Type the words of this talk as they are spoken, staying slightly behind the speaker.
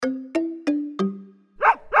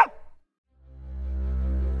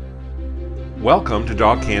Welcome to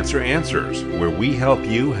Dog Cancer Answers, where we help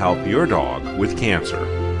you help your dog with cancer.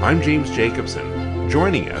 I'm James Jacobson.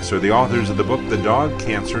 Joining us are the authors of the book The Dog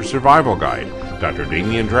Cancer Survival Guide, Dr.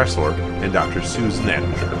 Damian Dressler and Dr. Susan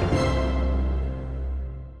Ettinger.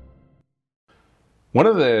 One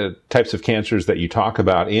of the types of cancers that you talk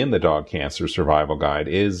about in the Dog Cancer Survival Guide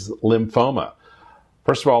is lymphoma.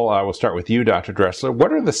 First of all, I will start with you, Dr. Dressler.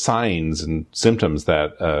 What are the signs and symptoms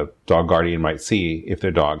that a dog guardian might see if their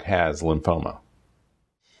dog has lymphoma?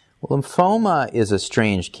 Well, lymphoma is a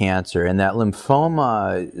strange cancer, and that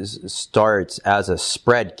lymphoma starts as a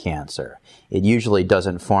spread cancer. It usually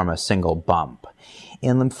doesn't form a single bump.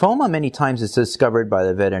 And lymphoma many times is discovered by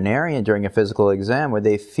the veterinarian during a physical exam where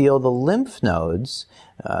they feel the lymph nodes,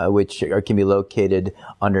 which can be located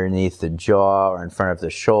underneath the jaw or in front of the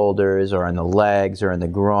shoulders or in the legs or in the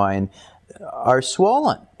groin, are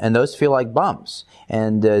swollen, and those feel like bumps.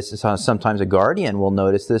 And sometimes a guardian will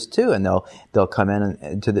notice this too, and they'll come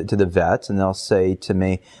in to the vets and they'll say to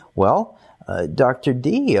me, "Well, Dr.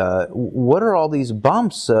 D, what are all these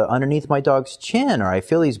bumps underneath my dog's chin? Or I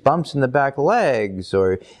feel these bumps in the back legs,"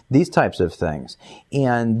 or these types of things.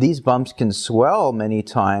 And these bumps can swell many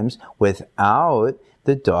times without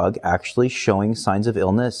the dog actually showing signs of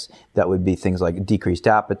illness. That would be things like decreased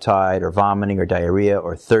appetite or vomiting or diarrhea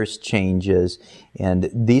or thirst changes and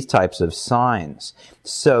these types of signs.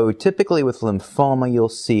 So typically with lymphoma, you'll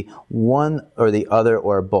see one or the other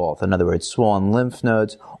or both. In other words, swollen lymph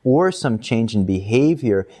nodes or some change in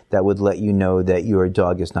behavior that would let you know that your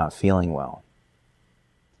dog is not feeling well.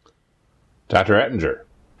 Dr. Ettinger.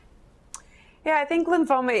 Yeah, I think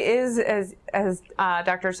lymphoma is, as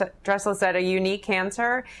Dr. Dressler said, a unique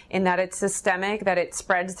cancer in that it's systemic, that it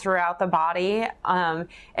spreads throughout the body. And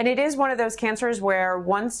it is one of those cancers where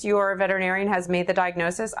once your veterinarian has made the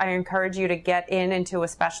diagnosis, I encourage you to get into a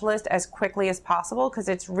specialist as quickly as possible because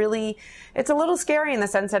it's a little scary in the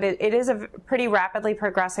sense that it is a pretty rapidly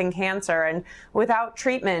progressing cancer. And without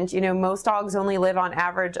treatment, most dogs only live on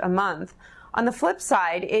average a month. On the flip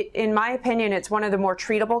side, in my opinion, it's one of the more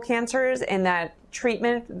treatable cancers in that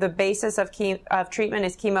the basis of treatment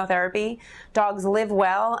is chemotherapy. Dogs live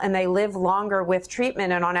well and they live longer with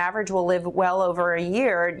treatment and on average will live well over a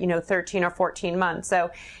year, 13 or 14 months.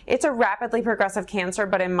 So it's a rapidly progressive cancer,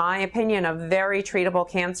 but in my opinion, a very treatable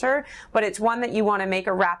cancer. But it's one that you want to make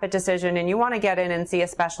a rapid decision and you want to get in and see a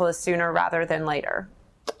specialist sooner rather than later.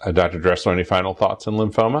 Dr. Dressler, any final thoughts on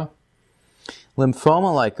lymphoma?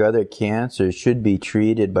 Lymphoma, like other cancers, should be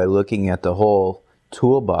treated by looking at the whole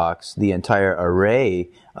toolbox, the entire array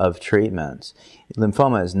of treatments.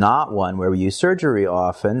 Lymphoma is not one where we use surgery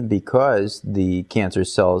often because the cancer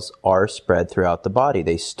cells are spread throughout the body.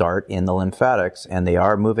 They start in the lymphatics and they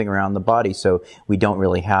are moving around the body, so we don't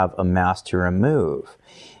really have a mass to remove.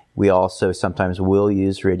 We also sometimes will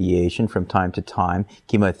use radiation from time to time.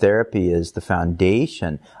 Chemotherapy is the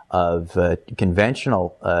foundation of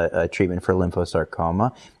conventional treatment for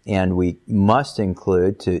lymphosarcoma, and we must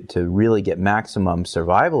include, to really get maximum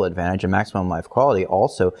survival advantage and maximum life quality,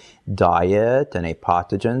 also diet and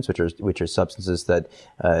apoptogens, which are substances that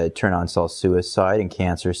turn on cell suicide and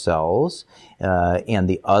cancer cells, and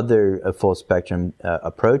the other full spectrum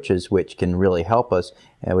approaches which can really help us,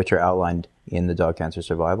 which are outlined in the Dog Cancer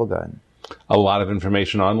Survival Guide. A lot of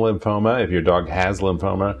information on lymphoma, if your dog has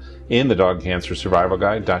lymphoma, in the Dog Cancer Survival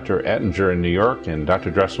Guide. Dr. Ettinger in New York and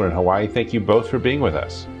Dr. Dressler in Hawaii, thank you both for being with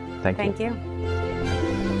us. Thank you.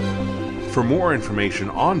 For more information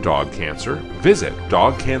on dog cancer, visit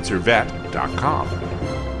dogcancervet.com.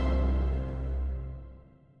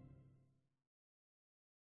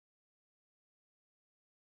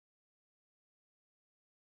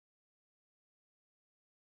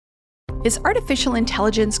 Is artificial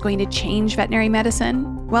intelligence going to change veterinary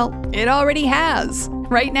medicine? Well, it already has.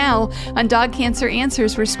 Right now, on Dog Cancer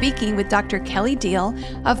Answers, we're speaking with Dr. Kelly Deal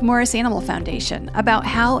of Morris Animal Foundation about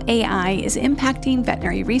how AI is impacting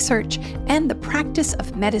veterinary research and the practice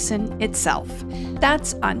of medicine itself.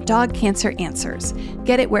 That's on Dog Cancer Answers.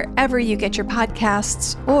 Get it wherever you get your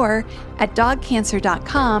podcasts or at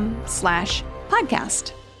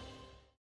dogcancer.com/podcast.